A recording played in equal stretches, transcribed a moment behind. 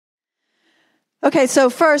Okay, so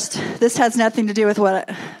first, this has nothing to do with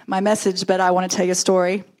my message, but I want to tell you a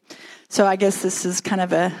story. So I guess this is kind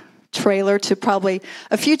of a trailer to probably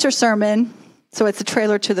a future sermon. So it's a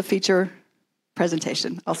trailer to the future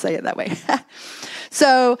presentation. I'll say it that way.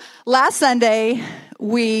 So last Sunday,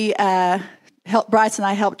 Bryce and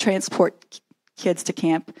I helped transport kids to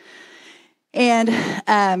camp.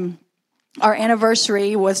 And our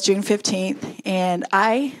anniversary was June 15th, and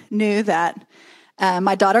I knew that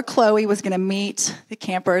my daughter Chloe was going to meet the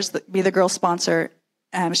campers, be the girl sponsor.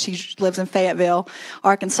 She lives in Fayetteville,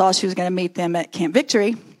 Arkansas. She was going to meet them at Camp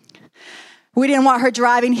Victory. We didn't want her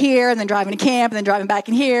driving here and then driving to camp and then driving back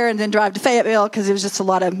in here and then drive to Fayetteville because it was just a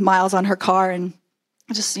lot of miles on her car, and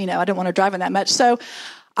just, I didn't want her driving that much. So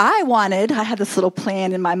I had this little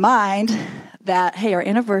plan in my mind that, hey, our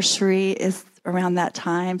anniversary is around that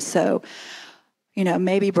time. So,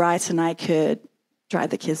 maybe Bryce and I could drive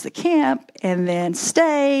the kids to camp and then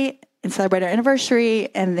stay and celebrate our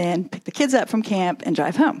anniversary and then pick the kids up from camp and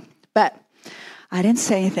drive home. But I didn't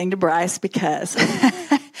say anything to Bryce because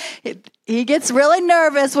he gets really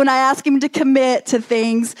nervous when I ask him to commit to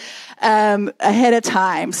things ahead of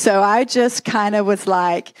time. So I just kind of was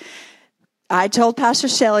like, I told Pastor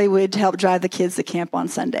Shelley we'd help drive the kids to camp on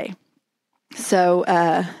Sunday. So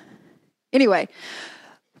anyway,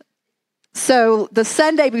 so the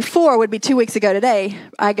Sunday before would be 2 weeks ago today.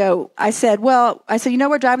 I said,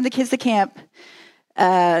 we're driving the kids to camp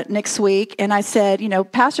next week. And I said,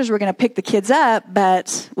 pastors were going to pick the kids up,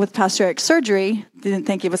 but with Pastor Eric's surgery, didn't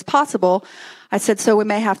think it was possible. I said, so we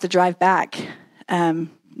may have to drive back on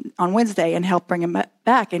Wednesday and help bring him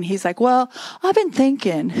back. And he's like, well, I've been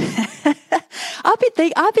thinking,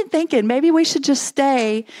 maybe we should just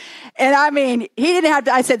stay. And he didn't have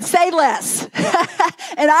to, I said, say less.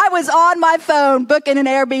 And I was on my phone booking an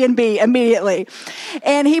Airbnb immediately.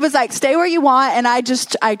 And he was like, stay where you want. And I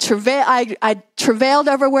travailed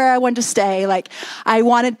over where I wanted to stay. Like, I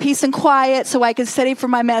wanted peace and quiet so I could study for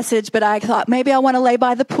my message, but I thought maybe I want to lay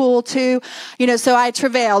by the pool too. So I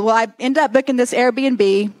travailed. Well, I ended up booking this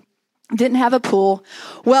Airbnb. Didn't have a pool.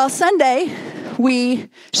 Well, Sunday,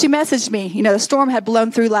 she messaged me. The storm had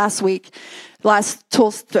blown through Tulsa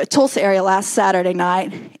area last Saturday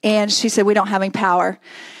night, and she said, we don't have any power.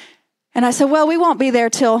 And I said, well, we won't be there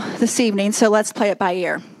till this evening, so let's play it by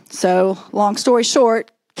ear. So long story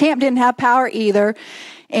short, camp didn't have power either,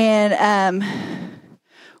 and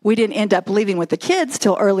we didn't end up leaving with the kids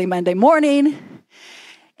till early Monday morning.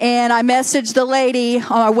 And I messaged the lady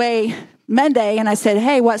on our way Monday, and I said,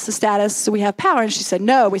 hey, what's the status? Do we have power? And she said,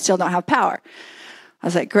 no, we still don't have power. I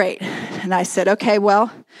was like, great. And I said, okay, well,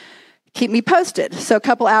 keep me posted. So a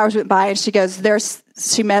couple hours went by, and she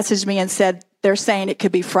messaged me and said, they're saying it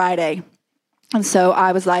could be Friday. And so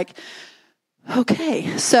I was like,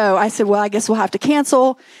 okay. So I said, well, I guess we'll have to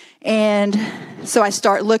cancel. And so I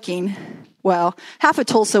start looking. Well, half of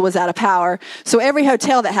Tulsa was out of power. So every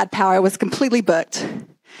hotel that had power was completely booked,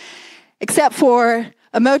 except for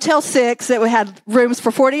a Motel 6 that had rooms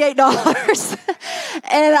for $48.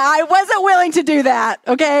 And I wasn't willing to do that,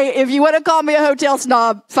 okay? If you want to call me a hotel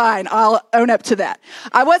snob, fine, I'll own up to that.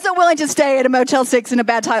 I wasn't willing to stay at a Motel 6 in a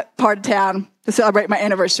bad part of town to celebrate my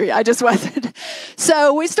anniversary. I just wasn't.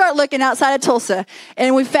 So we start looking outside of Tulsa,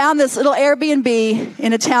 and we found this little Airbnb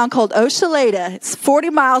in a town called Oshaleta. It's 40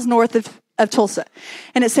 miles north of Tulsa.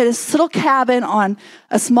 And it said this little cabin on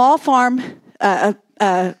a small farm,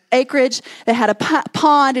 acreage that had a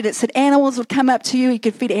pond, and it said animals would come up to you. You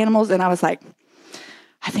could feed animals. And I was like,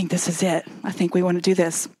 I think this is it. I think we want to do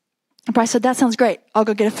this. And Bryce said, that sounds great. I'll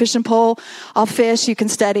go get a fishing pole. I'll fish. You can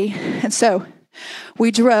study. And so we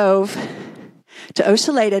drove to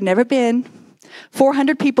Oshaleta, never been.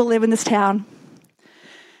 400 people live in this town.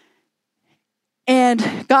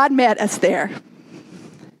 And God met us there.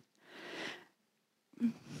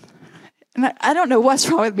 And I don't know what's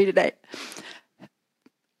wrong with me today.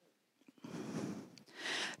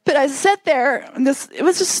 But I sat there, and it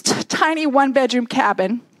was just a tiny one-bedroom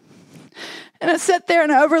cabin. And I sat there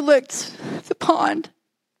and I overlooked the pond.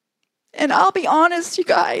 And I'll be honest, you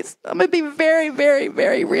guys, I'm going to be very, very,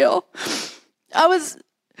 very real. I've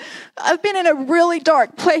been in a really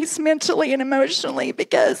dark place mentally and emotionally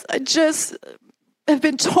because I just have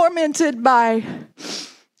been tormented by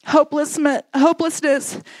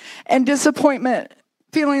hopelessness and disappointment,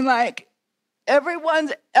 feeling like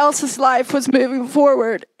everyone else's life was moving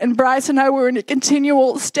forward, and Bryce and I were in a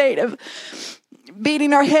continual state of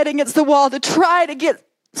beating our head against the wall to try to get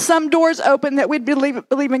some doors open that we'd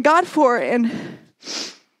believe in God for. And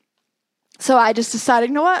so I just decided,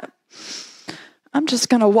 you know what? I'm just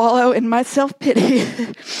going to wallow in my self-pity.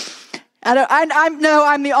 I know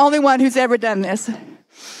I'm the only one who's ever done this.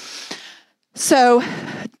 So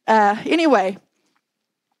anyway,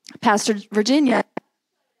 Pastor Virginia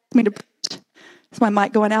asked me to preach. Is my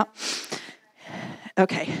mic going out?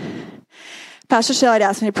 Okay. Pastor Shelley had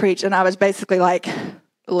asked me to preach, and I was basically like,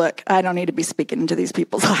 look, I don't need to be speaking into these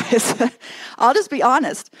people's lives. I'll just be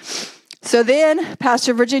honest. So then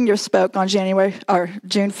Pastor Virginia spoke on June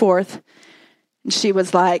 4th, and she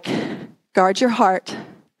was like, guard your heart,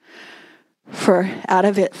 for out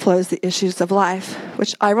of it flows the issues of life,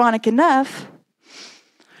 which, ironic enough,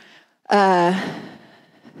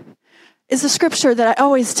 is a scripture that I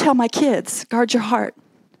always tell my kids, guard your heart.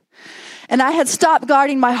 And I had stopped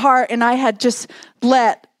guarding my heart, and I had just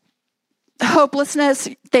let hopelessness,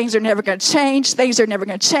 things are never going to change, things are never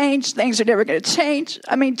going to change, things are never going to change.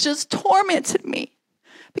 I mean, just tormented me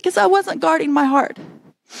because I wasn't guarding my heart.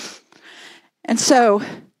 And so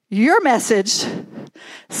your message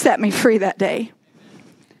set me free that day.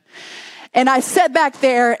 And I sat back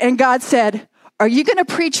there, and God said, are you going to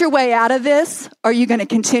preach your way out of this, or are you going to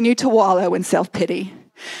continue to wallow in self-pity?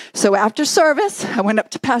 So after service, I went up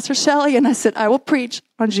to Pastor Shelley, and I said, I will preach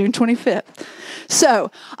on June 25th. So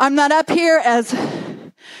I'm not up here as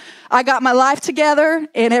I got my life together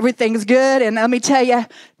and everything's good. And let me tell you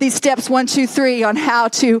these steps 1, 2, 3 on how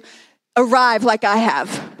to arrive like I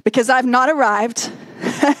have, because I've not arrived,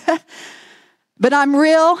 but I'm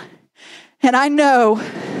real and I know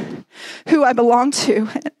who I belong to.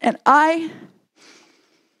 And I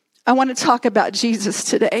want to talk about Jesus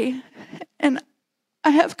today. And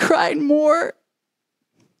I have cried more.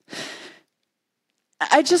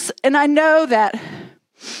 I know that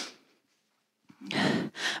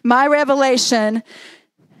my revelation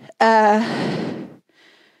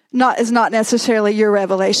is not necessarily your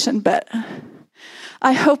revelation, but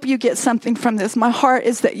I hope you get something from this. My heart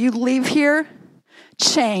is that you leave here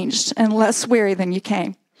changed and less weary than you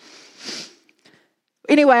came.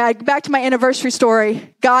 Anyway, back to my anniversary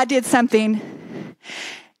story. God did something,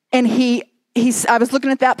 and I was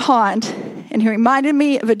looking at that pond, and he reminded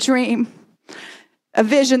me of a dream, a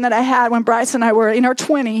vision that I had when Bryce and I were in our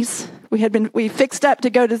 20s. We fixed up to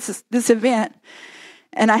go to this event,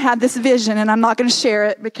 and I had this vision, and I'm not going to share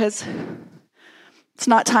it because it's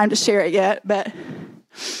not time to share it yet,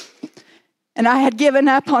 and I had given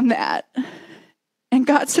up on that. And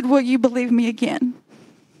God said, will you believe me again?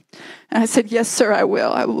 And I said, yes, sir, I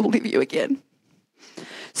will. I will believe you again.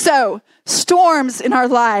 So, storms in our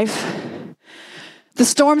life. The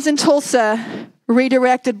storms in Tulsa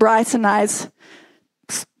redirected Bryce and I's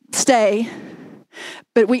stay,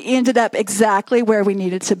 but we ended up exactly where we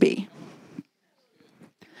needed to be.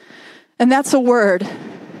 And that's a word.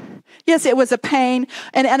 Yes, it was a pain,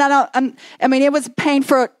 and it was pain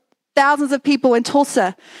for thousands of people in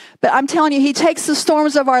Tulsa. But I'm telling you, he takes the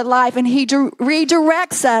storms of our life and he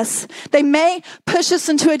redirects us. They may push us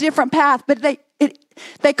into a different path, but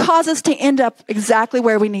they cause us to end up exactly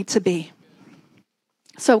where we need to be.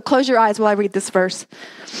 So close your eyes while I read this verse.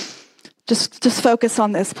 Just focus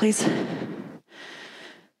on this, please.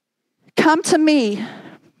 Come to me,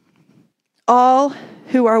 all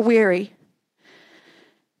who are weary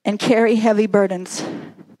and carry heavy burdens,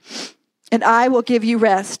 and I will give you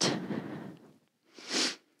rest.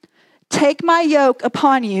 Take my yoke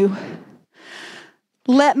upon you.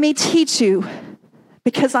 Let me teach you,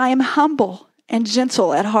 because I am humble and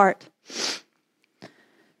gentle at heart.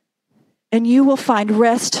 And you will find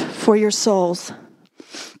rest for your souls.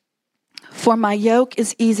 For my yoke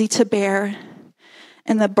is easy to bear,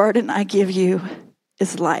 and the burden I give you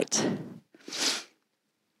is light.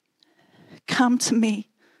 Come to me.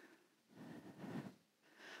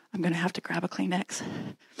 I'm going to have to grab a Kleenex.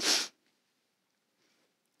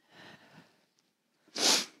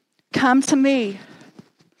 Come to me,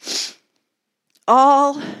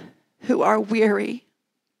 all who are weary,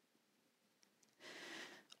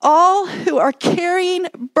 all who are carrying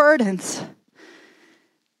burdens,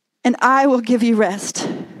 and I will give you rest.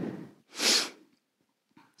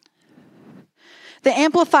 The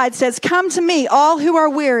Amplified says, come to me, all who are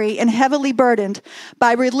weary and heavily burdened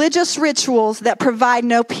by religious rituals that provide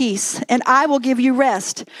no peace, and I will give you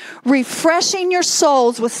rest, refreshing your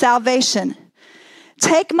souls with salvation.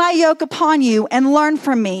 Take my yoke upon you and learn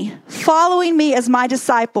from me, following me as my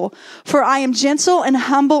disciple, for I am gentle and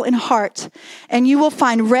humble in heart, and you will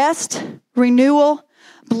find rest, renewal,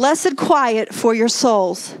 blessed quiet for your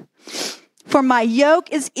souls. For my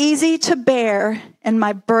yoke is easy to bear, and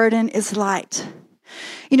my burden is light.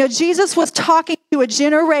 You know, Jesus was talking to a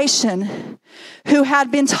generation who had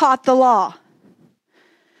been taught the law.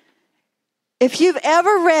 If you've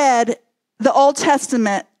ever read the Old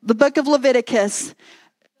Testament, the book of Leviticus,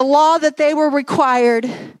 the law that they were required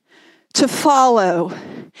to follow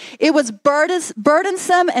It was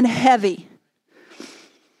burdensome and heavy.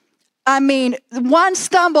 I mean, one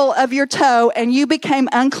stumble of your toe and you became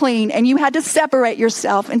unclean, and you had to separate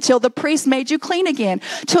yourself until the priest made you clean again,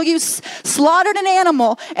 till you slaughtered an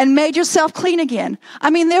animal and made yourself clean again. I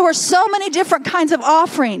mean, there were so many different kinds of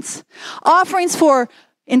offerings. Offerings for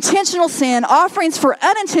intentional sin, offerings for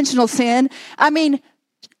unintentional sin. I mean,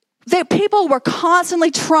 people were constantly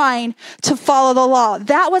trying to follow the law.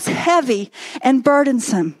 That was heavy and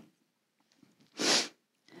burdensome.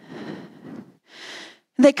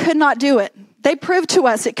 They could not do it. They proved to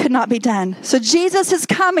us it could not be done. So Jesus is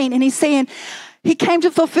coming, and he's saying he came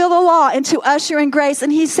to fulfill the law and to usher in grace.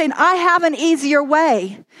 And he's saying, I have an easier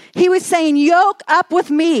way. He was saying, yoke up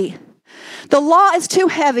with me. The law is too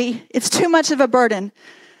heavy. It's too much of a burden.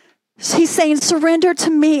 So he's saying, surrender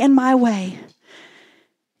to me and my way.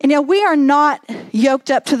 And we are not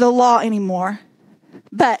yoked up to the law anymore.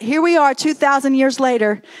 But here we are 2,000 years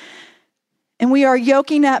later, and we are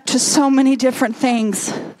yoking up to so many different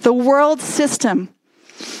things. The world system,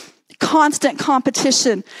 constant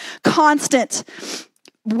competition, constant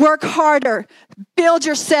work harder, build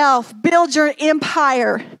yourself, build your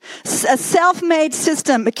empire, a self-made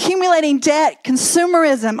system, accumulating debt,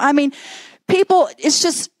 consumerism. I mean, people, it's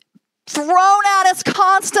just thrown at us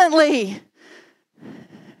constantly.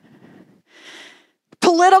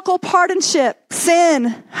 Political partisanship,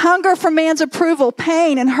 sin, hunger for man's approval,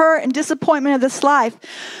 pain and hurt and disappointment of this life.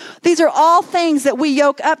 These are all things that we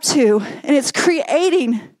yoke up to, and it's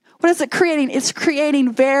creating, what is it creating? It's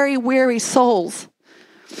creating very weary souls.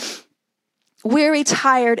 Weary,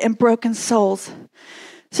 tired, and broken souls.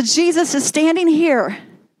 So Jesus is standing here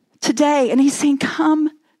today, and he's saying, come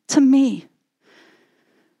to me.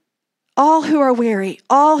 All who are weary,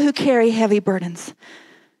 all who carry heavy burdens.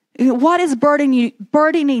 What is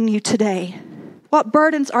burdening you today? What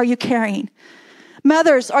burdens are you carrying?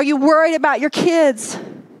 Mothers, are you worried about your kids?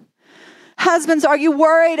 Husbands, are you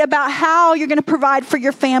worried about how you're going to provide for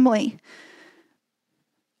your family?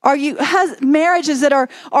 Are you marriages that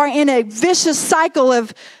are in a vicious cycle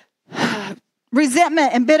of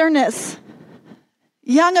resentment and bitterness?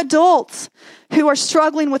 Young adults who are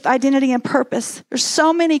struggling with identity and purpose. There's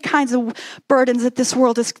so many kinds of burdens that this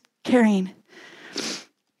world is carrying.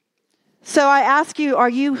 So I ask you,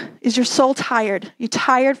 is your soul tired? Are you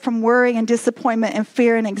tired from worry and disappointment and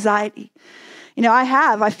fear and anxiety?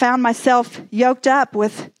 I found myself yoked up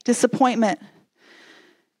with disappointment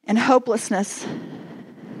and hopelessness.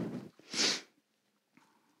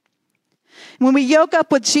 When we yoke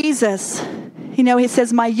up with Jesus, he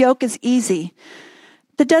says, my yoke is easy.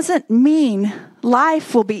 That doesn't mean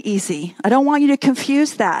life will be easy. I don't want you to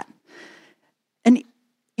confuse that. And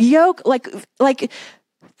yoke, like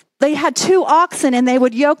they had two oxen and they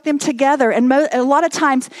would yoke them together. And a lot of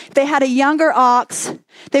times they had a younger ox.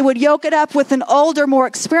 They would yoke it up with an older, more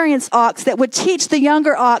experienced ox that would teach the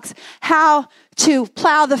younger ox how to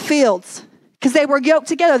plow the fields. Because they were yoked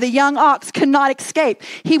together. The young ox could not escape.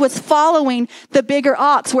 He was following the bigger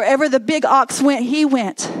ox. Wherever the big ox went, he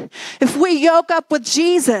went. If we yoke up with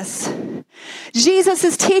Jesus, Jesus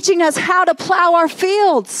is teaching us how to plow our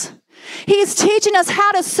fields. He's teaching us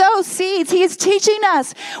how to sow seeds. He is teaching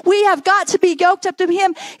us. We have got to be yoked up to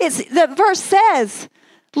him. The verse says,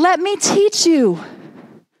 let me teach you.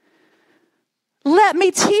 Let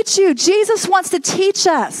me teach you. Jesus wants to teach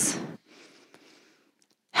us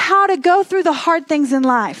how to go through the hard things in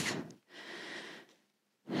life.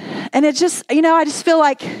 And it just, I just feel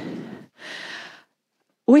like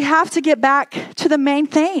we have to get back to the main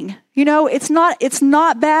thing. It's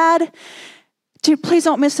not bad. Dude, please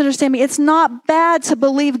don't misunderstand me. It's not bad to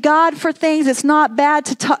believe God for things. It's not bad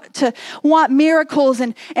to want miracles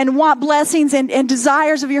and want blessings and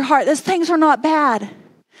desires of your heart. Those things are not bad.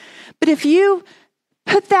 But if you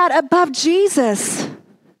put that above Jesus,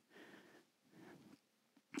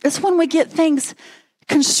 it's when we get things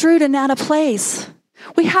construed and out of place.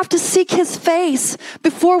 We have to seek his face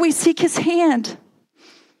before we seek his hand.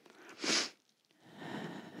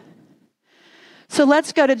 So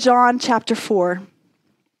let's go to John chapter 4.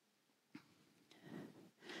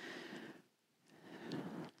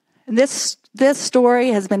 And this story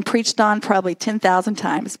has been preached on probably 10,000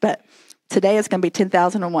 times, but today it's going to be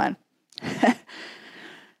 10,001.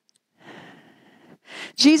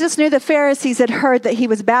 Jesus knew the Pharisees had heard that he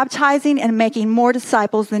was baptizing and making more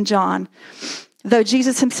disciples than John. Though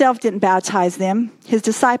Jesus himself didn't baptize them, his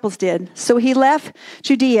disciples did. So he left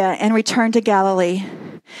Judea and returned to Galilee.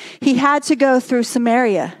 He had to go through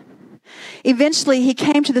Samaria. Eventually, he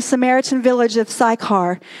came to the Samaritan village of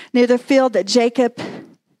Sychar, near the field that Jacob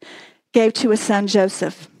gave to his son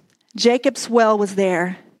Joseph. Jacob's well was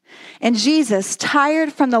there, And Jesus,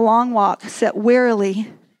 tired from the long walk, sat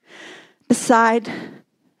wearily beside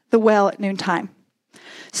the well at noontime.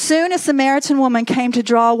 Soon a Samaritan woman came to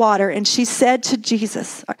draw water, and Jesus said to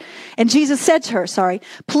her,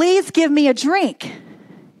 "Please give me a drink."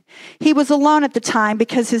 He was alone at the time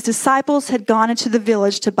because his disciples had gone into the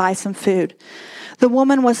village to buy some food. The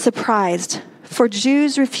woman was surprised, for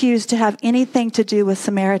Jews refused to have anything to do with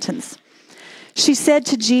Samaritans. She said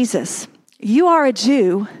to Jesus, "You are a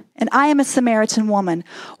Jew, and I am a Samaritan woman.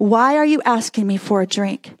 Why are you asking me for a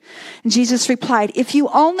drink?" And Jesus replied, "If you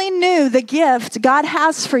only knew the gift God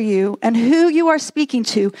has for you and who you are speaking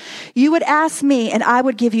to, you would ask me, and I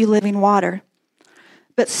would give you living water."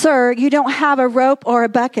 "But sir, you don't have a rope or a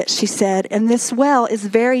bucket," she said, "and this well is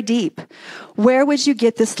very deep. Where would you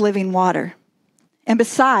get this living water? And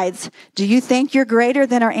besides, do you think you're greater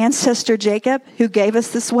than our ancestor Jacob, who gave us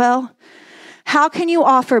this well? How can you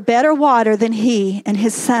offer better water than he and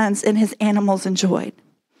his sons and his animals enjoyed?"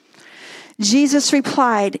 Jesus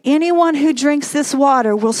replied, "Anyone who drinks this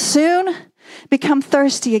water will soon become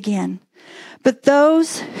thirsty again. But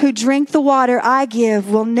those who drink the water I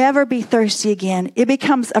give will never be thirsty again. It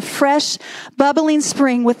becomes a fresh, bubbling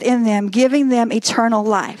spring within them, giving them eternal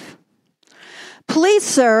life." "Please,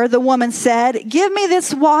 sir," the woman said, "give me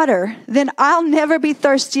this water. Then I'll never be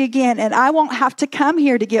thirsty again, and I won't have to come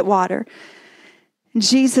here to get water."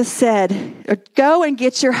 Jesus said, "Go and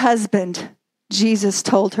get your husband," Jesus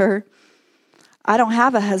told her. "I don't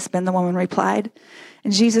have a husband," the woman replied.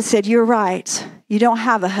 And Jesus said, "You're right. You don't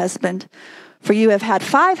have a husband, for you have had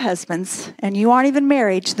 5 husbands, and you aren't even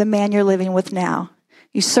married to the man you're living with now.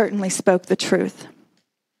 You certainly spoke the truth."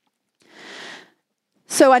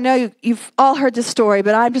 So I know you've all heard this story,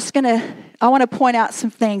 but I want to point out some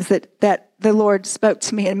things that the Lord spoke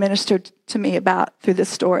to me and ministered to me about through this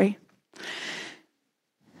story.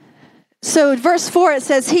 So in verse 4, it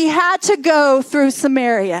says, he had to go through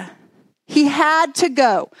Samaria. He had to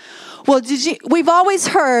go. Well, we've always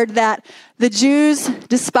heard that the Jews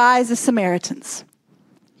despise the Samaritans.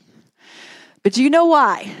 But do you know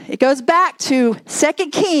why? It goes back to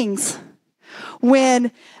 2 Kings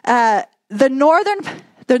when the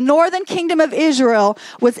northern kingdom of Israel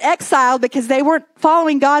was exiled because they weren't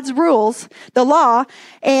following God's rules, the law,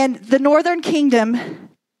 and the northern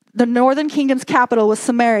kingdom's capital was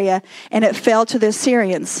Samaria, and it fell to the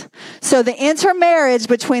Assyrians. So the intermarriage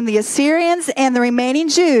between the Assyrians and the remaining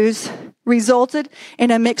Jews resulted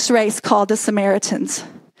in a mixed race called the Samaritans.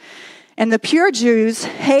 And the pure Jews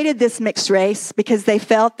hated this mixed race because they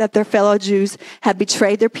felt that their fellow Jews had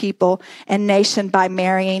betrayed their people and nation by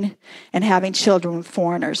marrying and having children with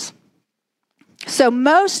foreigners. So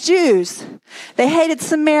most Jews, they hated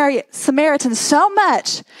Samaritans so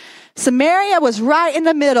much. Samaria was right in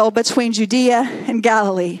the middle between Judea and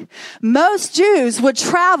Galilee. Most Jews would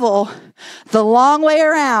travel the long way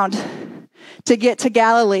around to get to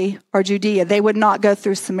Galilee or Judea. They would not go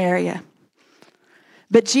through Samaria.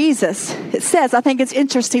 But Jesus, it says, I think it's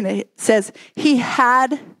interesting that it says he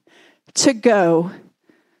had to go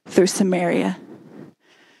through Samaria.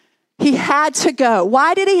 He had to go.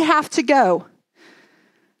 Why did he have to go?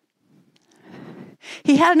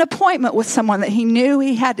 He had an appointment with someone that he knew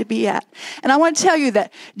he had to be at. And I want to tell you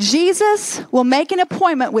that Jesus will make an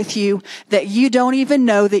appointment with you that you don't even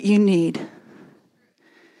know that you need.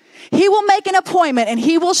 He will make an appointment and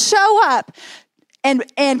he will show up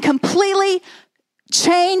and completely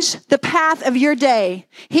change the path of your day.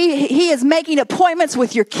 He is making appointments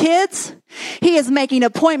with your kids. He is making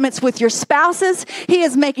appointments with your spouses. He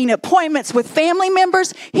is making appointments with family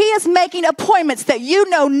members. He is making appointments that you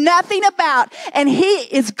know nothing about. And he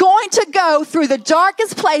is going to go through the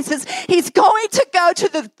darkest places. He's going to go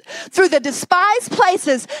through the despised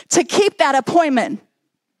places to keep that appointment.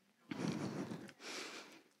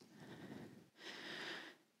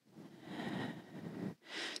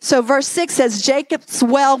 So verse 6 says, Jacob's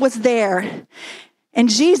well was there, and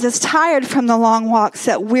Jesus, tired from the long walk,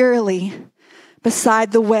 sat wearily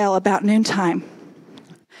beside the well about noontime.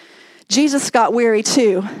 Jesus got weary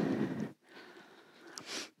too.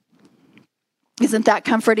 Isn't that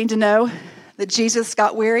comforting to know that Jesus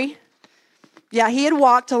got weary? Yeah, he had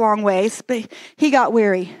walked a long ways, but he got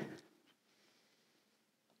weary.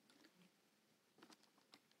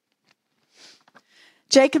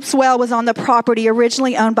 Jacob's well was on the property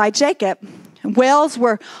originally owned by Jacob. Wells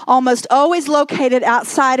were almost always located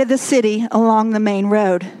outside of the city along the main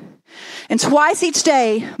road. And twice each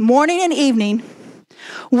day, morning and evening,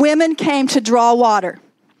 women came to draw water.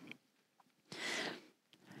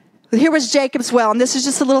 Here was Jacob's well, and this is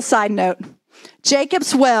just a little side note.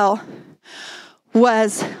 Jacob's well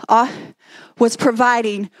was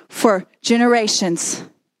providing for generations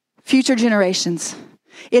future generations.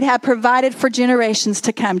 It had provided for generations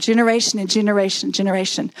to come, generation and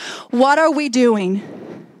generation. What are we doing?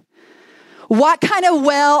 What kind of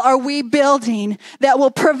well are we building that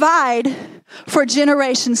will provide for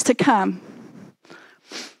generations to come?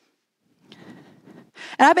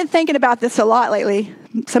 And I've been thinking about this a lot lately.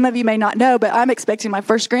 Some of you may not know, but I'm expecting my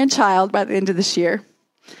first grandchild by the end of this year.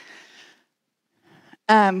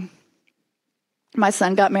 My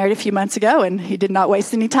son got married a few months ago, and he did not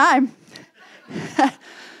waste any time.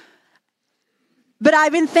 But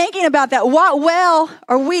I've been thinking about that. What well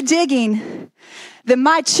are we digging that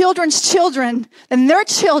my children's children and their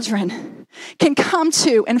children can come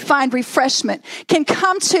to and find refreshment, can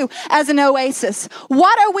come to as an oasis?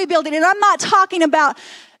 What are we building? And I'm not talking about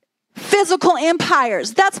physical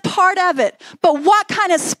empires. That's part of it. But what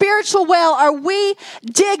kind of spiritual well are we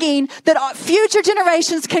digging that our future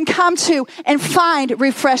generations can come to and find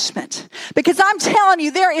refreshment? Because I'm telling you,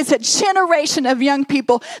 there is a generation of young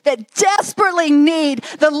people that desperately need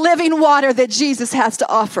the living water that Jesus has to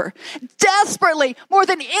offer. Desperately, more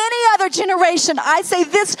than any other generation. I say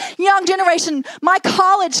this young generation, my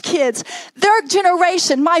college kids, their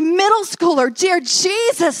generation, my middle schooler, dear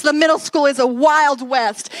Jesus, the middle school is a wild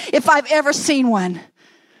west if I've ever seen one.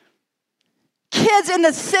 Kids in the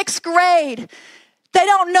 6th grade, they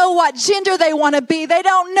don't know what gender they want to be. They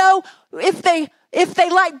don't know if they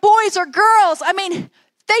like boys or girls. I mean,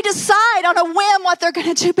 they decide on a whim what they're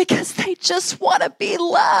going to do because they just want to be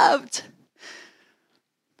loved.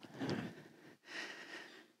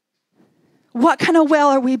 What kind of well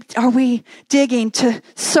are we digging to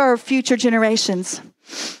serve future generations?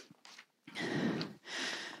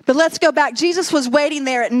 But let's go back. Jesus was waiting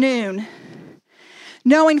there at noon,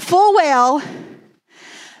 knowing full well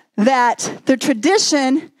that the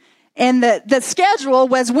tradition and the schedule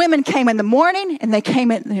was women came in the morning and they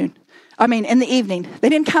came at noon. In the evening. They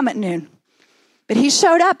didn't come at noon. But he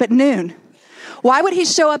showed up at noon. Why would he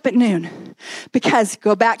show up at noon? Because,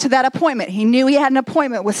 go back to that appointment. He knew he had an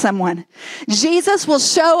appointment with someone. Jesus will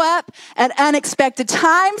show up at unexpected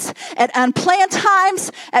times, at unplanned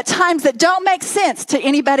times, at times that don't make sense to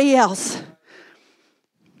anybody else.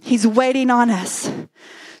 He's waiting on us.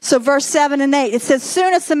 So verse 7 and 8, it says,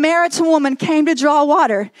 soon a Samaritan woman came to draw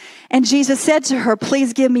water, and Jesus said to her,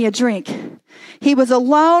 please give me a drink. He was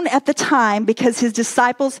alone at the time because his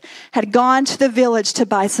disciples had gone to the village to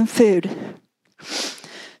buy some food.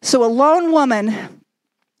 So a lone woman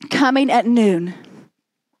coming at noon.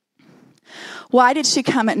 Why did she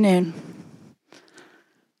come at noon?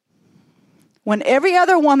 When every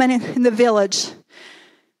other woman in the village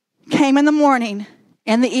came in the morning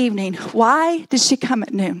and the evening, why did she come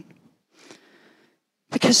at noon?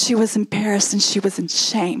 Because she was embarrassed and she was in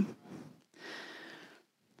shame.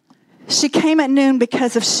 She came at noon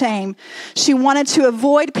because of shame. She wanted to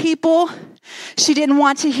avoid people. She didn't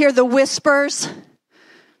want to hear the whispers.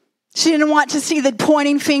 She didn't want to see the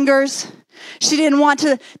pointing fingers. She didn't want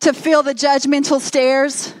to feel the judgmental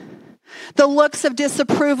stares, the looks of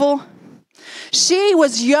disapproval. She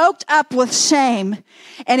was yoked up with shame,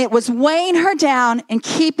 and it was weighing her down and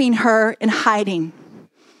keeping her in hiding.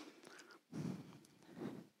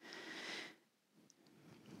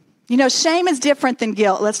 You know, shame is different than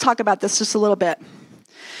guilt. Let's talk about this just a little bit.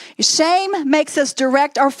 Shame makes us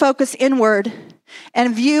direct our focus inward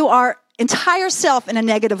and view our entire self in a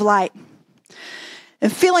negative light.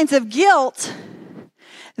 And feelings of guilt,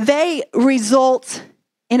 they result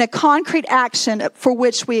in a concrete action for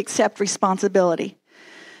which we accept responsibility.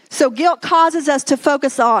 So guilt causes us to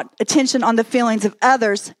focus attention on the feelings of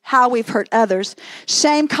others, how we've hurt others.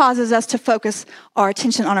 Shame causes us to focus our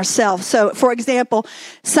attention on ourselves. So, for example,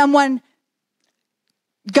 someone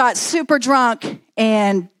got super drunk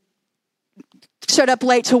and showed up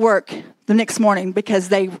late to work the next morning because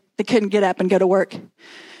they couldn't get up and go to work.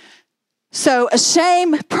 So a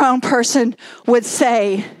shame-prone person would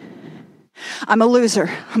say, I'm a loser.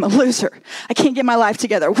 I can't get my life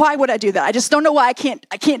together. Why would I do that? I just don't know why I can't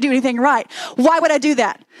do anything right. Why would I do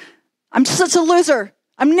that? I'm such a loser.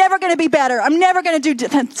 I'm never going to be better. I'm never going to do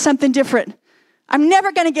something different. I'm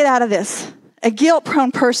never going to get out of this. A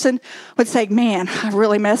guilt-prone person would say, man, I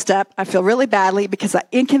really messed up. I feel really badly because I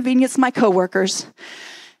inconvenienced my coworkers.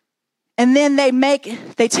 And then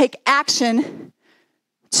they take action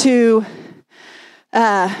to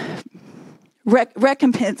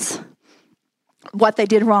recompense what they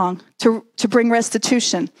did wrong, to bring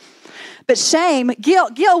restitution. But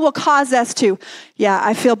guilt will cause us to,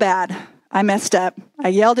 I feel bad. I messed up. I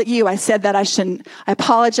yelled at you. I said that I shouldn't. I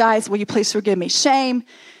apologize. Will you please forgive me? Shame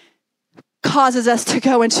causes us to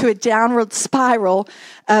go into a downward spiral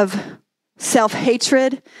of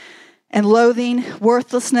self-hatred and loathing,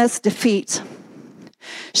 worthlessness, defeat.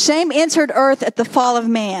 Shame entered earth at the fall of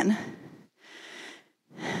man.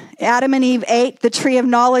 Adam and Eve ate the tree of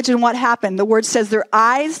knowledge, and what happened? The word says their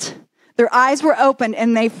eyes were opened,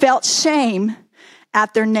 and they felt shame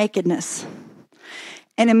at their nakedness.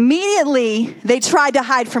 And immediately they tried to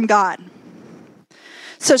hide from God.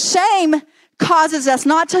 So shame causes us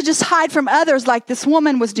not to just hide from others like this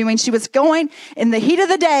woman was doing. She was going in the heat of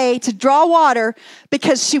the day to draw water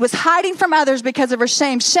because she was hiding from others because of her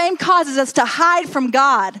shame. Shame causes us to hide from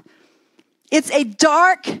God. It's a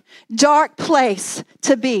dark, dark place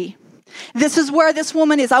to be. This is where this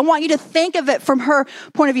woman is. I want you to think of it from her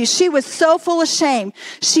point of view. She was so full of shame.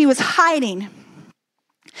 She was hiding.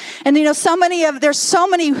 And there's so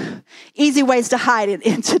many easy ways to hide it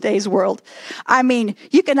in today's world. I mean,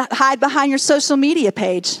 you can hide behind your social media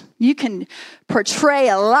page. You can portray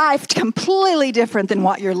a life completely different than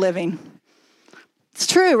what you're living. It's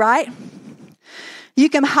true, right? You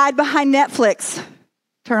can hide behind Netflix.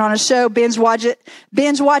 Turn on a show, binge watch it.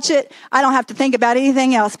 I don't have to think about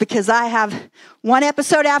anything else because I have one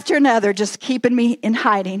episode after another just keeping me in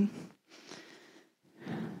hiding.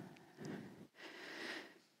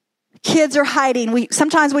 Kids are hiding.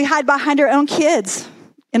 Sometimes we hide behind our own kids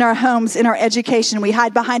in our homes, in our education. We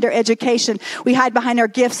hide behind our education. We hide behind our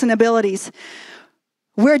gifts and abilities.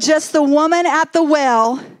 We're just the woman at the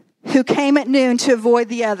well who came at noon to avoid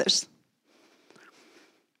the others.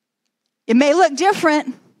 It may look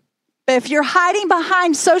different, but if you're hiding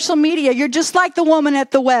behind social media, you're just like the woman at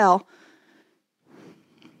the well.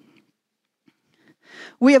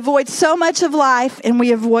 We avoid so much of life, and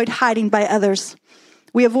we avoid hiding by others.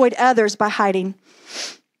 We avoid others by hiding.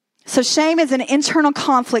 So shame is an internal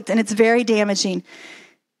conflict, and it's very damaging.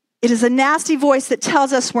 It is a nasty voice that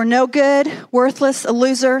tells us we're no good, worthless, a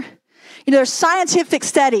loser. There's scientific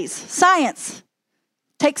studies. Science.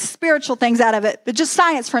 Take spiritual things out of it, but just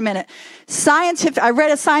science for a minute. I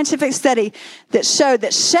read a scientific study that showed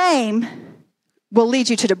that shame will lead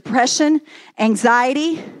you to depression,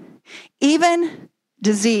 anxiety, even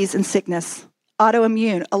disease and sickness.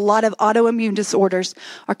 Autoimmune. A lot of autoimmune disorders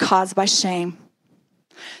are caused by shame.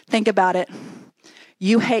 Think about it.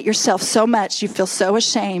 You hate yourself so much, you feel so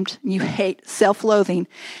ashamed, you hate self-loathing.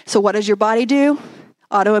 So what does your body do?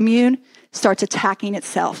 Autoimmune starts attacking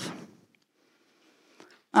itself.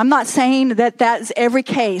 I'm not saying that is every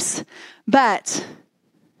case, but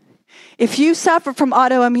if you suffer from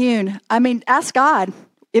autoimmune, ask God,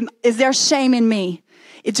 is there shame in me?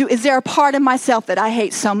 Is there a part of myself that I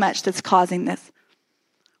hate so much that's causing this?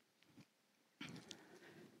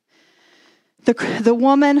 The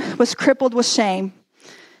woman was crippled with shame,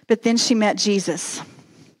 but then she met Jesus.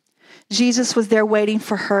 Jesus was there waiting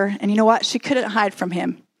for her, and you know what? She couldn't hide from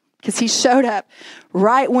him because he showed up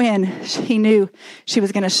right when he knew she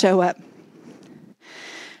was going to show up.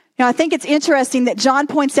 Now, I think it's interesting that John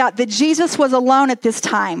points out that Jesus was alone at this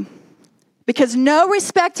time because no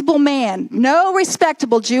respectable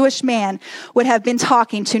Jewish man would have been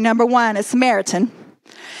talking to, number one, a Samaritan,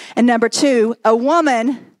 and number two, a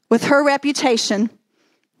woman with her reputation,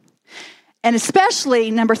 and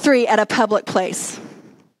especially, number three, at a public place.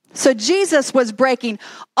 So Jesus was breaking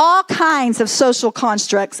all kinds of social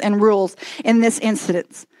constructs and rules in this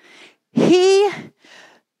incident. He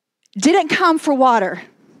didn't come for water.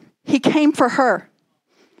 He came for her.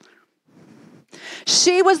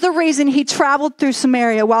 She was the reason he traveled through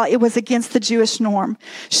Samaria while it was against the Jewish norm.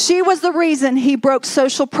 She was the reason he broke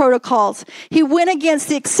social protocols. He went against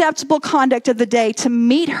the acceptable conduct of the day to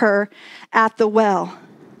meet her at the well.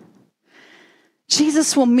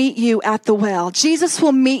 Jesus will meet you at the well. Jesus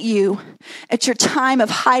will meet you at your time of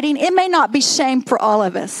hiding. It may not be shame for all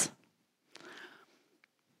of us.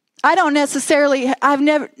 I've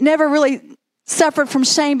never really suffered from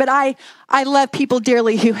shame, but I love people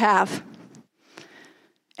dearly who have.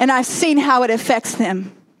 And I've seen how it affects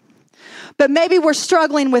them. But maybe we're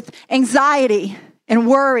struggling with anxiety and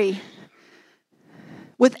worry,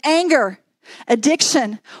 with anger,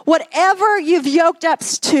 addiction, whatever you've yoked up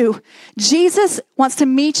to. Jesus wants to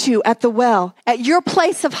meet you at the well, at your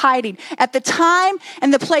place of hiding, at the time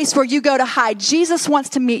and the place where you go to hide. Jesus wants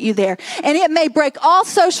to meet you there. And it may break all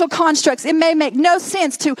social constructs. It may make no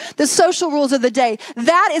sense to the social rules of the day.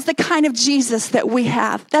 That is the kind of Jesus that we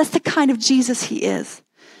have. That's the kind of Jesus he is.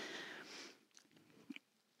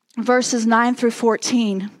 Verses 9 through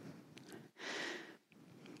 14.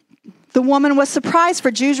 The woman was surprised,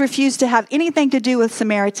 for Jews refused to have anything to do with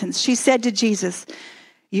Samaritans. She said to Jesus,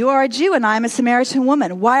 "You are a Jew and I am a Samaritan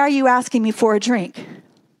woman. Why are you asking me for a drink?"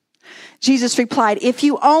 Jesus replied, if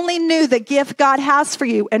you only knew the gift God has for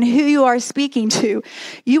you and who you are speaking to,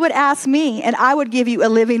 you would ask me and I would give you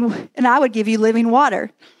living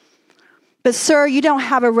water. But sir, you don't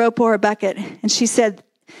have a rope or a bucket. And she said,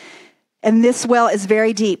 and this well is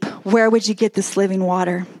very deep. Where would you get this living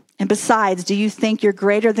water? And besides, do you think you're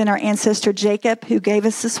greater than our ancestor Jacob, who gave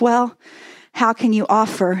us this well? How can you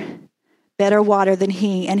offer better water than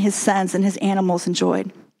he and his sons and his animals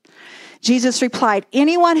enjoyed? Jesus replied,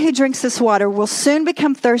 anyone who drinks this water will soon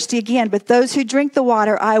become thirsty again, but those who drink the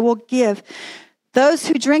water I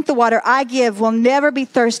give will never be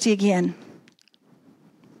thirsty again.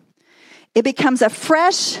 It becomes a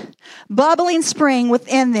fresh, bubbling spring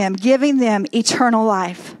within them, giving them eternal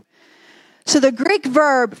life. So the Greek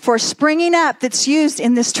verb for springing up that's used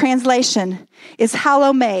in this translation is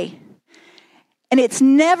halomai. And it's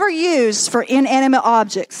never used for inanimate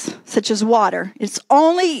objects, such as water. It's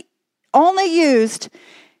only used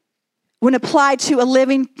when applied to a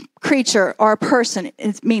living creature or a person.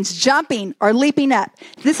 It means jumping or leaping up.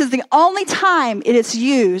 This is the only time it is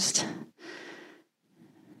used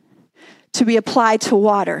to be applied to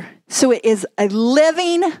water. So it is a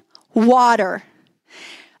living water.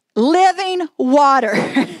 Living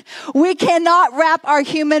water. We cannot wrap our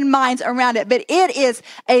human minds around it, but it is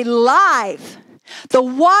alive. The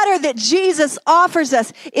water that Jesus offers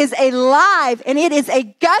us is alive, and it is a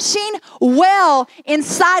gushing well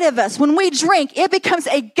inside of us. When we drink, it becomes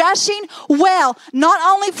a gushing well, not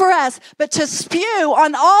only for us, but to spew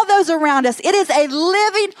on all those around us. It is a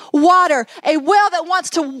living water, a well that wants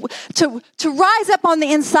to rise up on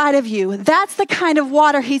the inside of you. That's the kind of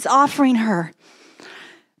water he's offering her.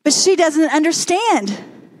 But she doesn't understand.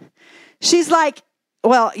 She's like,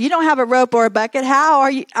 well, you don't have a rope or a bucket. How are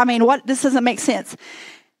you? I mean, what? This doesn't make sense.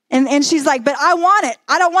 And she's like, but I want it.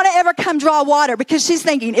 I don't want to ever come draw water, because she's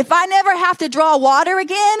thinking, if I never have to draw water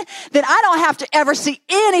again, then I don't have to ever see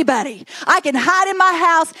anybody. I can hide in my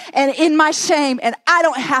house and in my shame, and I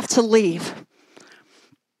don't have to leave.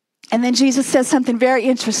 And then Jesus says something very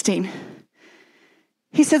interesting.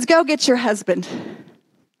 He says, go get your husband.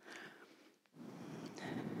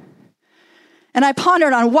 And I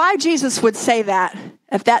pondered on why Jesus would say that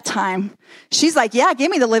at that time. She's like, yeah, give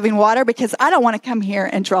me the living water, because I don't want to come here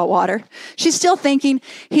and draw water. She's still thinking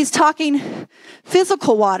he's talking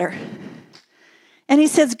physical water. And he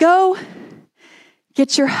says, go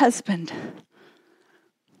get your husband.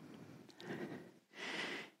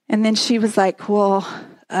 And then she was like, well,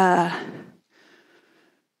 I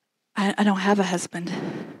don't have a husband.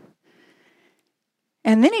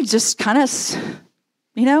 And then he just kind of,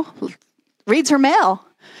 reads her mail.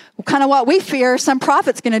 Kind of what we fear some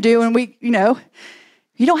prophet's going to do. And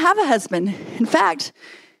you don't have a husband. In fact,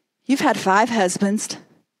 you've had 5 husbands,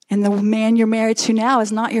 and the man you're married to now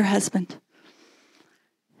is not your husband.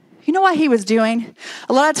 You know what he was doing?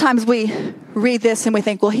 A lot of times we read this and we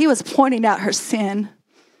think, well, he was pointing out her sin.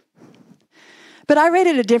 But I read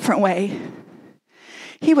it a different way.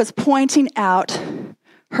 He was pointing out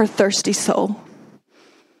her thirsty soul.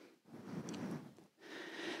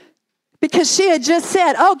 Because she had just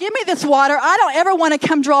said, oh, give me this water. I don't ever want to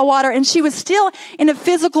come draw water. And she was still in a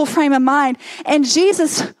physical frame of mind. And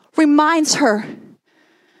Jesus reminds her,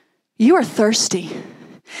 you are thirsty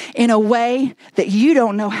in a way that you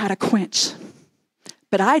don't know how to quench.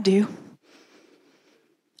 But I do.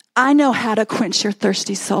 I know how to quench your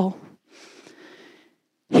thirsty soul.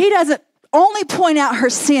 He doesn't only point out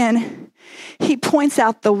her sin. He points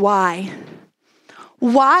out the why.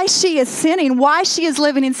 Why she is sinning, why she is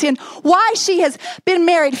living in sin, why she has been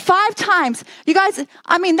married 5 times. You guys,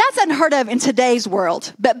 I mean, that's unheard of in today's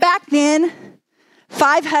world. But back then,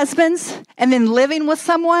 5 husbands and then living with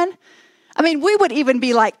someone, I mean, we would even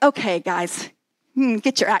be like, okay, guys,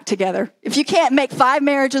 get your act together. If you can't make 5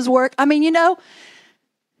 marriages work, I mean,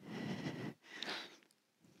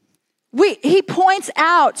 he points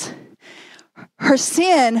out her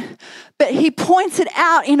sin, but he points it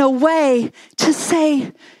out in a way to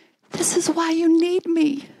say, this is why you need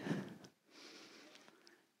me.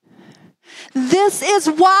 This is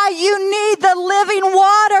why you need the living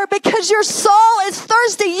water, because your soul is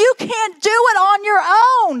thirsty. You can't do it on your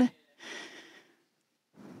own.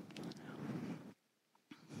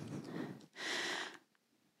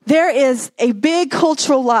 There is a big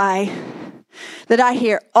cultural lie that I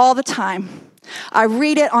hear all the time. I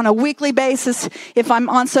read it on a weekly basis if I'm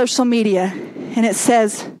on social media, and it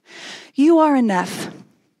says, you are enough.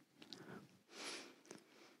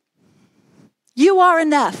 You are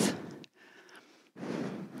enough.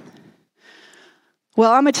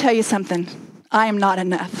 Well, I'm going to tell you something. I am not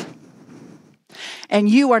enough. And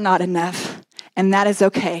you are not enough, and that is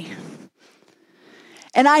okay.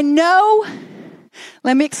 And I know,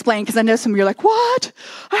 let me explain, because I know some of you are like, what?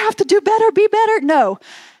 I have to do better, be better. No,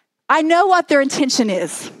 I know what their intention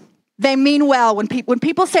is. They mean well. When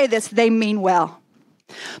people say this, they mean well.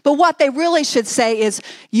 But what they really should say is,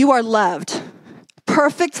 you are loved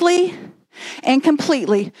perfectly and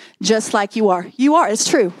completely just like you are. You are, it's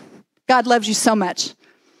true. God loves you so much.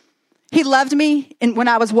 He loved me when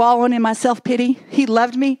I was wallowing in my self-pity. He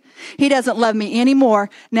loved me. He doesn't love me anymore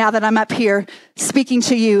now that I'm up here speaking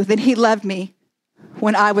to you than he loved me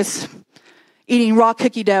when I was eating raw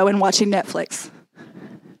cookie dough and watching Netflix.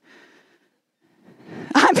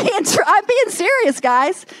 I'm being serious,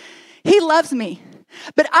 guys. He loves me.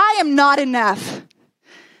 But I am not enough.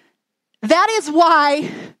 That is why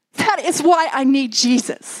I need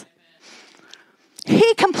Jesus.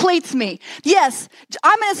 He completes me. Yes,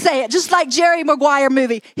 I'm going to say it just like Jerry Maguire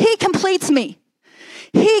movie. He completes me.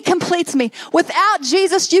 He completes me. Without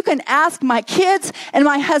Jesus, you can ask my kids and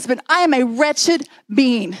my husband. I am a wretched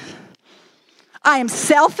being. I am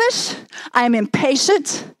selfish. I am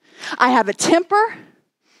impatient. I have a temper.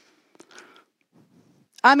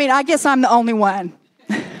 I mean, I guess I'm the only one.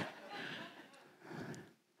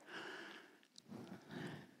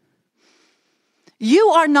 You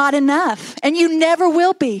are not enough, and you never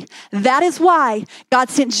will be. That is why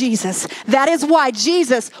God sent Jesus. That is why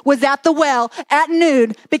Jesus was at the well at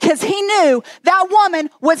noon, because he knew that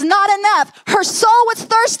woman was not enough. Her soul was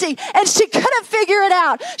thirsty, and she couldn't figure it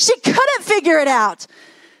out. She couldn't figure it out.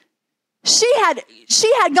 She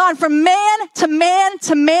had gone from man to man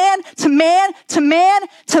to man to man to man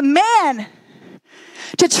to man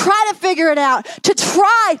to try to figure it out, to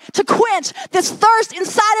try to quench this thirst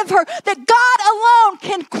inside of her that God alone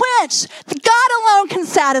can quench, that God alone can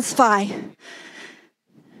satisfy.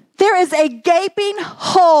 There is a gaping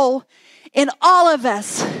hole in all of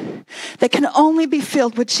us that can only be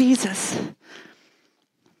filled with Jesus.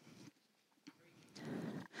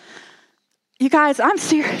 You guys, I'm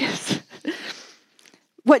serious.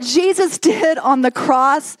 What Jesus did on the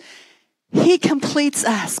cross, he completes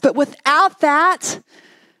us. But without that,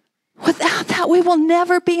 we will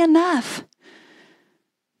never be enough.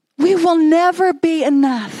 We will never be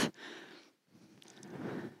enough.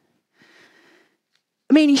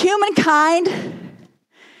 I mean, humankind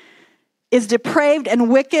is depraved and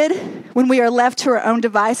wicked when we are left to our own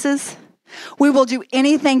devices. We will do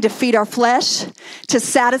anything to feed our flesh, to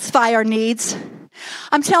satisfy our needs.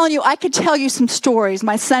 I'm telling you, I could tell you some stories.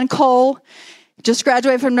 My son Cole just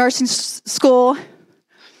graduated from nursing school.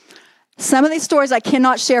 Some of these stories I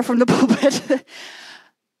cannot share from the pulpit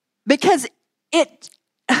because it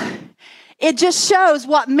just shows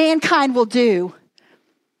what mankind will do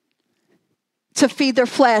to feed their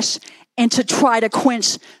flesh and to try to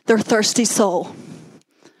quench their thirsty soul.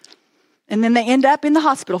 And then they end up in the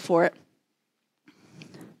hospital for it.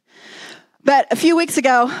 But a few weeks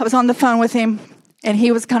ago, I was on the phone with him, and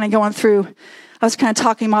he was kind of going through, I was kind of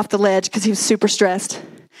talking him off the ledge because he was super stressed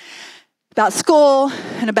about school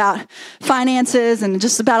and about finances and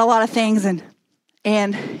just about a lot of things.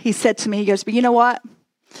 And he said to me, he goes, but you know what?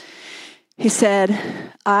 He said,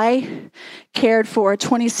 I cared for a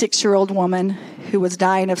 26-year-old woman who was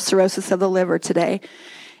dying of cirrhosis of the liver today.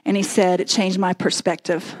 And he said, it changed my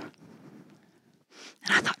perspective.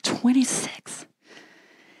 And I thought, 26,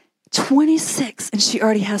 and she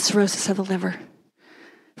already has cirrhosis of the liver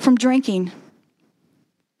from drinking.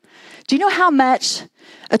 Do you know how much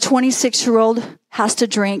a 26-year-old has to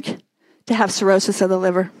drink to have cirrhosis of the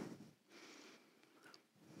liver?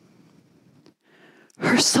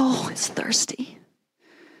 Her soul is thirsty.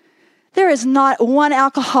 There is not one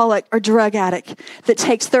alcoholic or drug addict that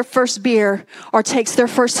takes their first beer or takes their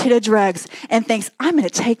first hit of drugs and thinks, I'm going to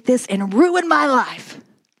take this and ruin my life.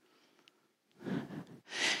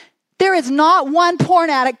 There is not one porn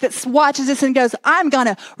addict that watches this and goes, I'm going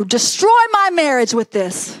to destroy my marriage with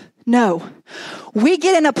this. No. We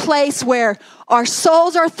get in a place where our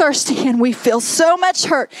souls are thirsty and we feel so much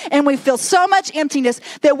hurt and we feel so much emptiness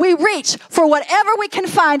that we reach for whatever we can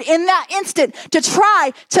find in that instant to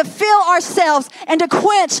try to fill ourselves and to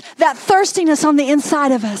quench that thirstiness on the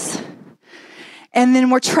inside of us. And then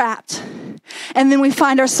we're trapped. And then we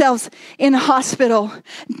find ourselves in a hospital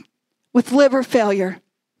with liver failure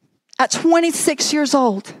at 26 years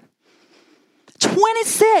old.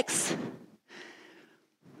 26.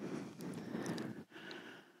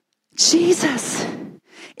 Jesus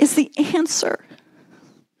is the answer.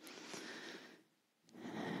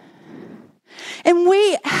 And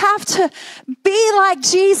we have to be like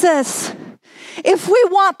Jesus if we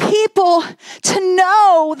want people to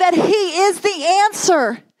know that he is the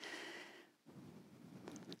answer.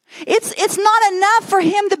 It's not enough for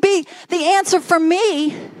him to be the answer for me.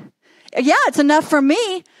 Yeah, it's enough for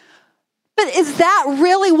me. But is that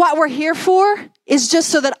really what we're here for? Is just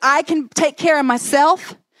so that I can take care of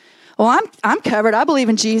myself? Well, I'm covered. I believe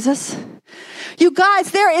in Jesus. You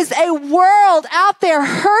guys, there is a world out there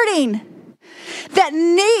hurting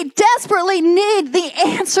that desperately need the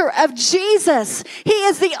answer of Jesus. He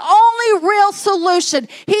is the only real solution.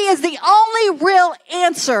 He is the only real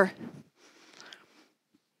answer.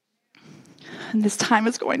 And this time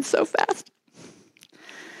is going so fast.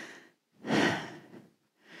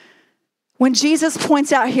 When Jesus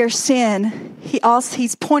points out here sin,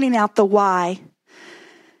 he's pointing out the why.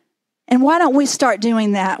 And why don't we start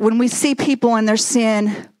doing that? When we see people in their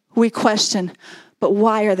sin, we question, but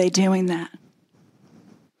why are they doing that?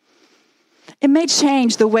 It may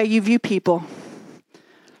change the way you view people.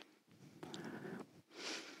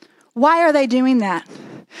 Why are they doing that?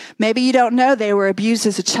 Maybe you don't know they were abused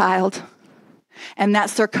as a child, and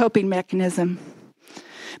that's their coping mechanism.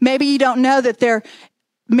 Maybe you don't know that they're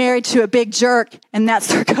married to a big jerk, and that's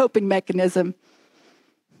their coping mechanism.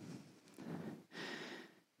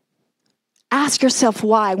 Ask yourself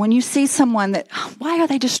why. When you see someone why are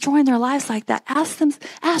they destroying their lives like that?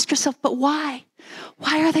 Ask yourself, but why?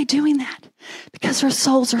 Why are they doing that? Because their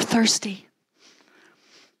souls are thirsty.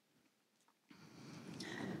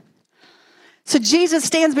 So Jesus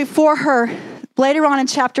stands before her later on in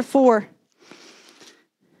chapter 4.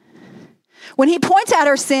 When he points out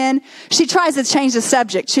her sin, she tries to change the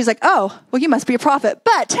subject. She's like, oh, well, you must be a prophet.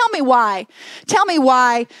 But tell me why. Tell me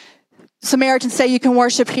why Samaritans say you can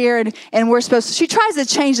worship here and we're supposed to. She tries to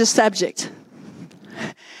change the subject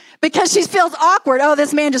because she feels awkward. Oh,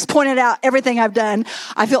 this man just pointed out everything I've done.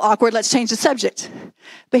 I feel awkward. Let's change the subject.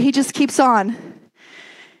 But he just keeps on.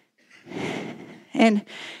 And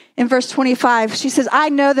in verse 25, she says, I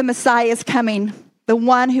know the Messiah is coming, the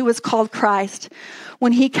one who is called Christ.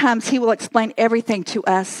 When he comes, he will explain everything to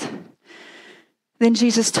us. Then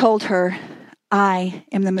Jesus told her, I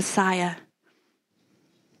am the Messiah.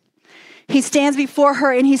 He stands before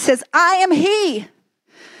her and he says, I am he.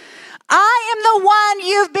 I am the one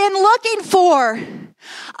you've been looking for.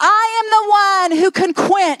 I am the one who can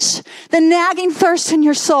quench the nagging thirst in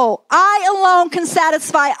your soul. I alone can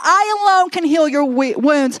satisfy. I alone can heal your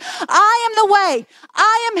wounds. I am the way.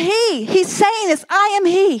 I am he. He's saying this. I am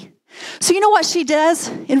he. So you know what she does?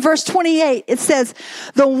 In verse 28, it says,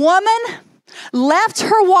 the woman left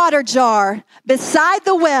her water jar beside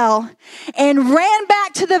the well and ran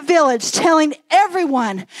back to the village telling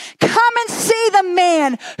everyone, come and see the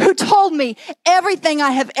man who told me everything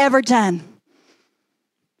I have ever done.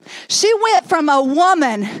 She went from a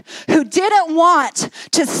woman who didn't want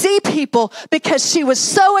to see people because she was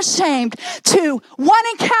so ashamed to one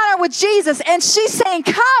encounter with Jesus. And she's saying,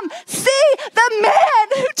 come see the man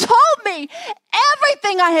who told me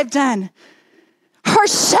everything I have done. Her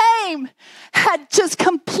shame had just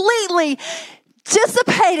completely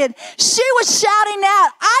dissipated. She was shouting out,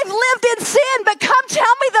 I've lived in sin, but come tell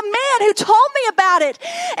me the man who told me about it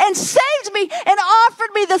and saved me and offered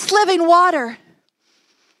me this living water.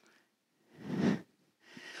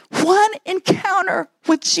 One encounter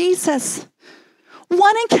with Jesus.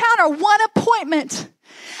 One encounter, one appointment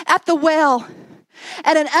at the well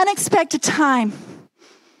at an unexpected time.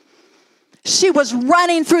 She was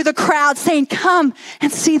running through the crowd saying, come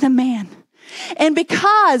and see the man. And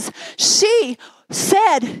because she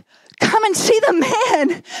said, come and see the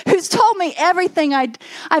man who's told me everything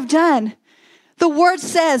I've done, the word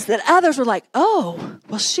says that others were like, oh,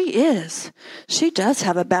 well, she does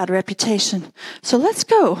have a bad reputation. So let's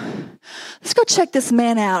go check this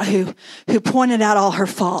man out who pointed out all her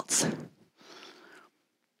faults.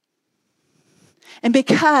 And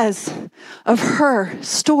because of her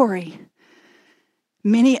story,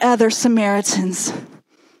 many other Samaritans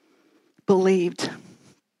believed.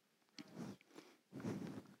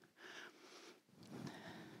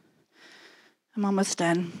 I'm almost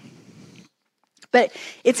done. But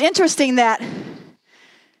it's interesting that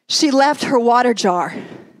she left her water jar.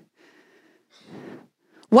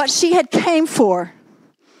 What she had came for,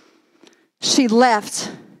 she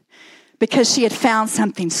left because she had found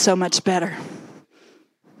something so much better.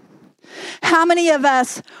 How many of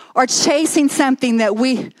us are chasing something that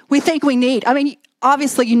we think we need? I mean,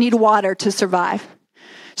 obviously you need water to survive.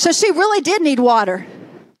 So she really did need water.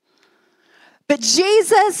 But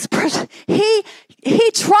Jesus,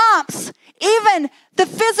 he trumps even the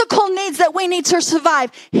physical needs that we need to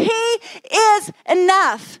survive. He is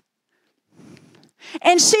enough.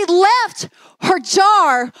 And she left her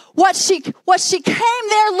jar, what she came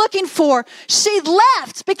there looking for. She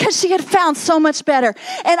left because she had found so much better.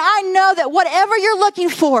 And I know that whatever you're looking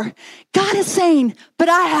for, God is saying, but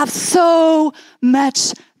I have so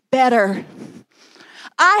much better.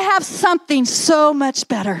 I have something so much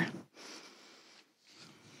better.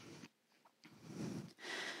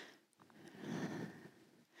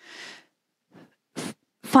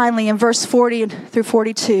 Finally, in verse 40 through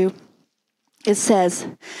 42, it says,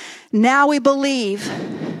 now we believe,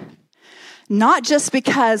 not just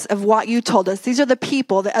because of what you told us. These are the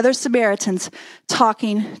people, the other Samaritans,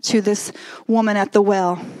 talking to this woman at the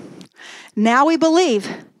well. Now we believe,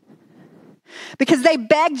 because they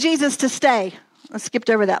begged Jesus to stay. I skipped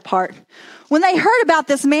over that part. When they heard about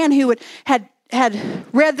this man who had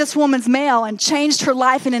read this woman's mail and changed her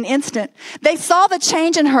life in an instant, they saw the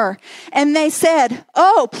change in her, and they said,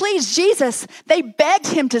 oh, please, Jesus. They begged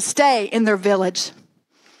him to stay in their village.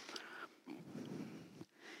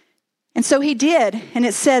 And so he did, and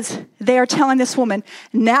it says they are telling this woman,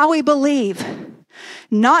 now we believe,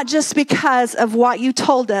 not just because of what you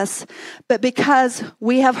told us, but because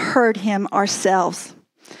we have heard him ourselves.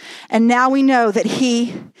 And now we know that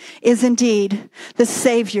he is indeed the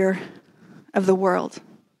Savior of the world.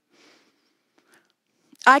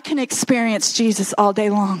 I can experience Jesus all day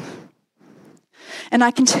long. And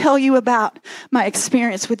I can tell you about my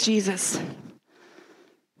experience with Jesus.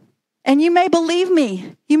 And you may believe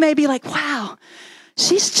me. You may be like, wow,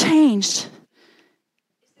 she's changed.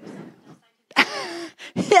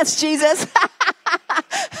 Yes, Jesus.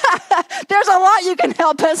 There's a lot you can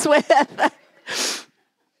help us with.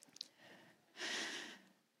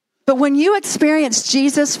 But when you experience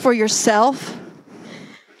Jesus for yourself,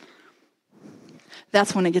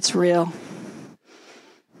 that's when it gets real.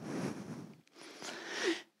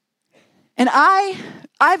 And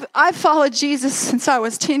I've followed Jesus since I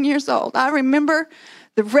was 10 years old. I remember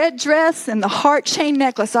the red dress and the heart chain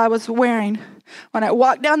necklace I was wearing when I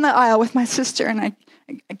walked down the aisle with my sister and I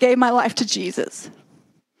gave my life to Jesus.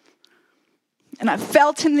 And I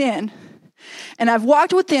felt him then. And I've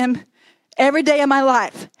walked with him every day of my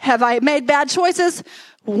life. Have I made bad choices?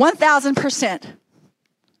 1,000%.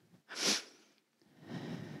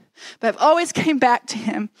 But I've always came back to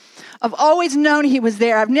him. I've always known he was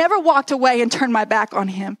there. I've never walked away and turned my back on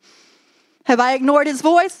him. Have I ignored his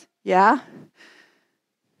voice? Yeah.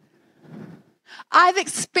 I've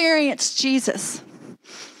experienced Jesus.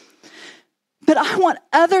 But I want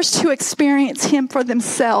others to experience him for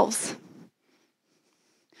themselves.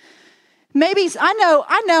 Maybe, I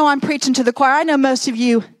know I'm preaching to the choir. I know most of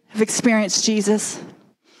you have experienced Jesus.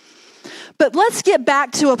 But let's get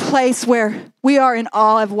back to a place where we are in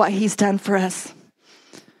awe of what he's done for us.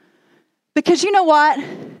 Because you know what?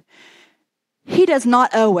 He does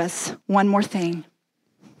not owe us one more thing.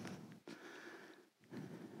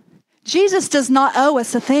 Jesus does not owe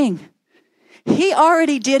us a thing. He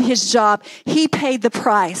already did his job. He paid the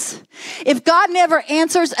price. If God never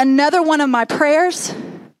answers another one of my prayers,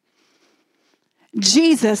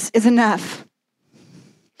 Jesus is enough.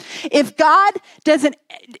 If God doesn't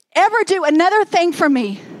ever do another thing for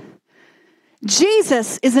me,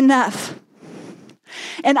 Jesus is enough.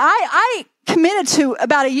 And I committed to,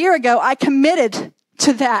 about a year ago, I committed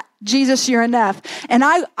to that, Jesus, you're enough. And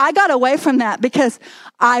I got away from that because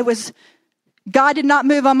God did not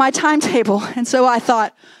move on my timetable. And so I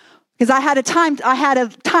thought, because I had a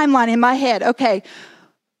timeline in my head. Okay,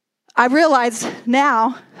 I realize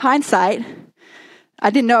now, hindsight, I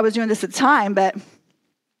didn't know I was doing this at the time, but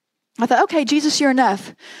I thought, okay, Jesus, you're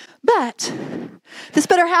enough. But this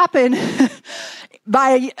better happen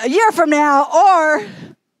by a year from now,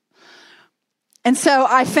 and so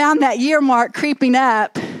I found that year mark creeping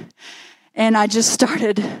up, and I just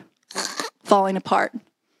started falling apart.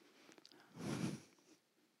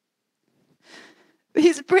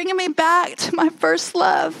 He's bringing me back to my first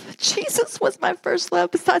love. Jesus was my first love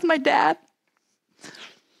besides my dad.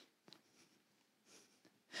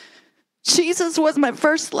 Jesus was my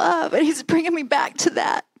first love, and he's bringing me back to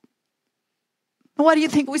that. Why do you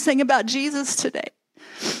think we sing about Jesus today?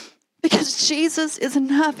 Because Jesus is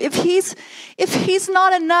enough. If he's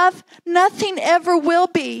not enough, nothing ever will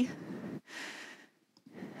be.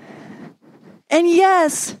 And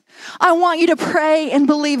yes, I want you to pray and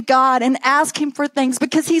believe God and ask him for things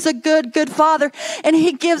because he's a good, good father and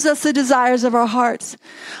he gives us the desires of our hearts.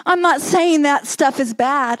 I'm not saying that stuff is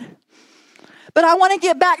bad, but I want to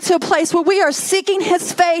get back to a place where we are seeking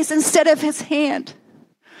his face instead of his hand.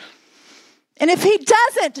 And if he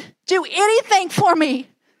doesn't do anything for me,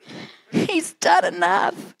 he's done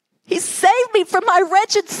enough. He saved me from my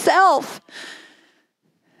wretched self.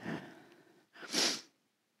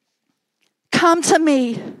 Come to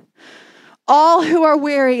me, all who are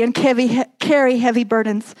weary and carry heavy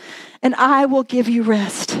burdens, and I will give you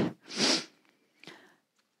rest.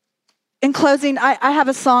 In closing, I have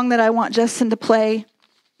a song that I want Justin to play.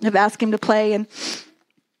 I've asked him to play, and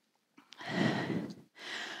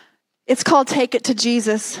it's called Take It to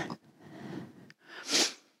Jesus.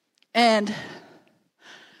 And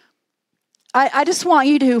I just want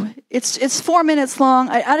you to, it's 4 minutes long.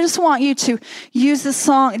 I just want you to use this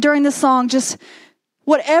song, during the song, just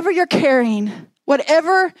whatever you're carrying,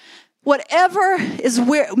 whatever is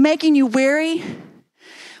making you weary,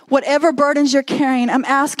 whatever burdens you're carrying, I'm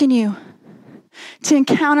asking you to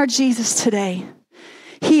encounter Jesus today.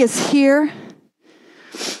 He is here.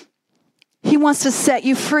 He wants to set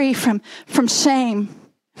you free from shame,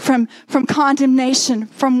 from condemnation,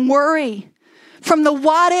 from worry, from the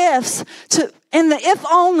what ifs and the if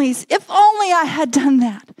onlys. If only I had done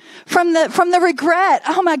that. From the regret.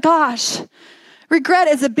 Oh my gosh. Regret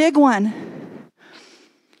is a big one.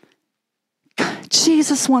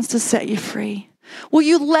 Jesus wants to set you free. Will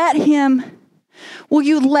you let him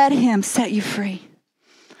set you free?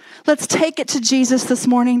 Let's take it to Jesus this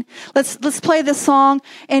morning. Let's play this song.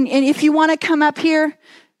 And if you want to come up here,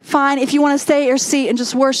 fine. If you want to stay at your seat and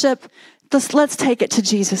just worship, let's take it to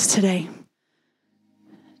Jesus today.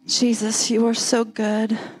 Jesus, you are so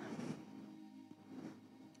good.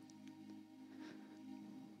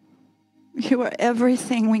 You are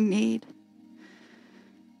everything we need.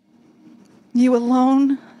 You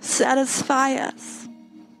alone satisfy us.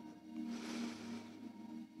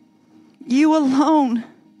 You alone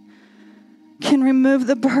can remove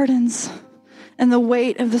the burdens and the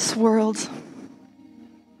weight of this world.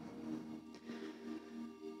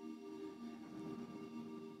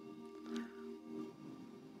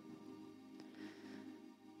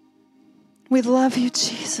 We love you,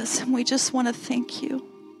 Jesus, and we just want to thank you.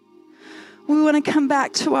 We want to come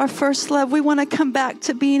back to our first love. We want to come back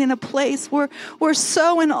to being in a place where we're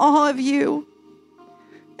so in awe of you.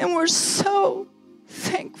 And we're so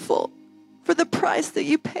thankful for the price that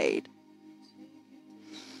you paid.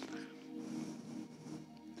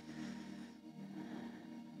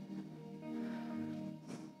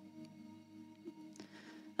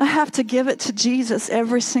 I have to give it to Jesus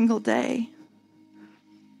every single day.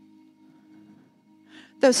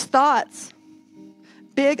 Those thoughts,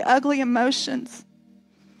 big, ugly emotions,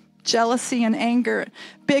 jealousy and anger,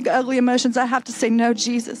 big, ugly emotions, I have to say, no,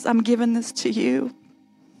 Jesus, I'm giving this to you.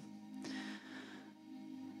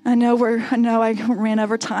 I know I ran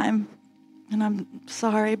over time, and I'm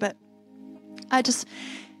sorry, but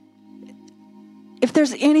if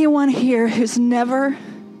there's anyone here who's never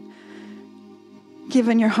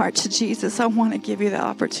given your heart to Jesus, I want to give you the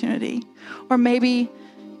opportunity. Or maybe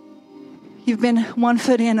you've been 1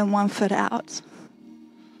 foot in and 1 foot out.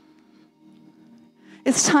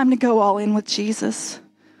 It's time to go all in with Jesus.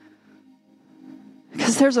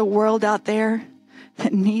 Because there's a world out there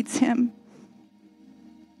that needs him.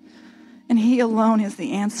 And he alone is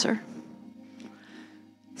the answer.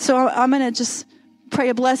 So I'm going to just pray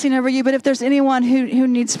a blessing over you. But if there's anyone who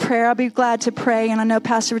needs prayer, I'll be glad to pray. And I know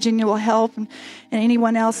Pastor Virginia will help. And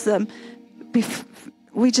anyone else.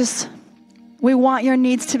 We want your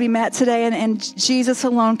needs to be met today. And Jesus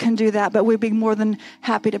alone can do that. But we'd be more than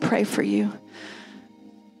happy to pray for you.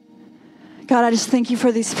 God, I just thank you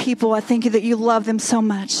for these people. I thank you that you love them so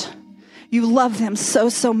much. You love them so,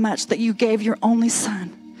 so much that you gave your only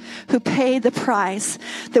son, who paid the price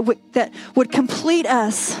that would complete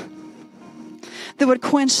us, that would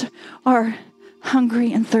quench our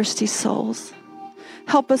hungry and thirsty souls.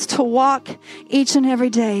 Help us to walk each and every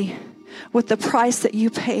day with the price that you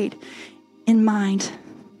paid in mind,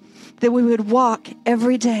 that we would walk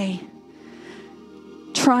every day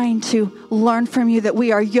trying to learn from you, that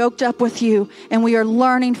we are yoked up with you and we are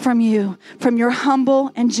learning from you, from your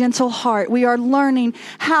humble and gentle heart. We are learning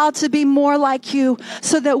how to be more like you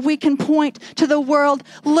so that we can point to the world,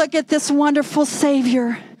 look at this wonderful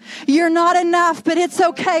Savior. You're not enough, but it's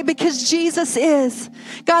okay because Jesus is.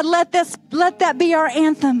 God, let that be our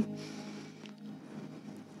anthem.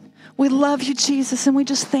 We love you, Jesus, and we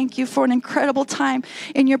just thank you for an incredible time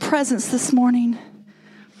in your presence this morning.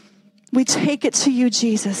 We take it to you,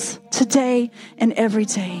 Jesus, today and every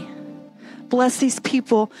day. Bless these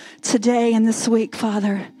people today and this week,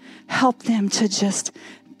 Father. Help them to just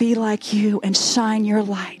be like you and shine your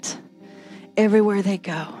light everywhere they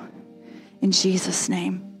go. In Jesus'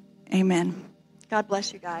 name, amen. God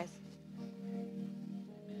bless you guys.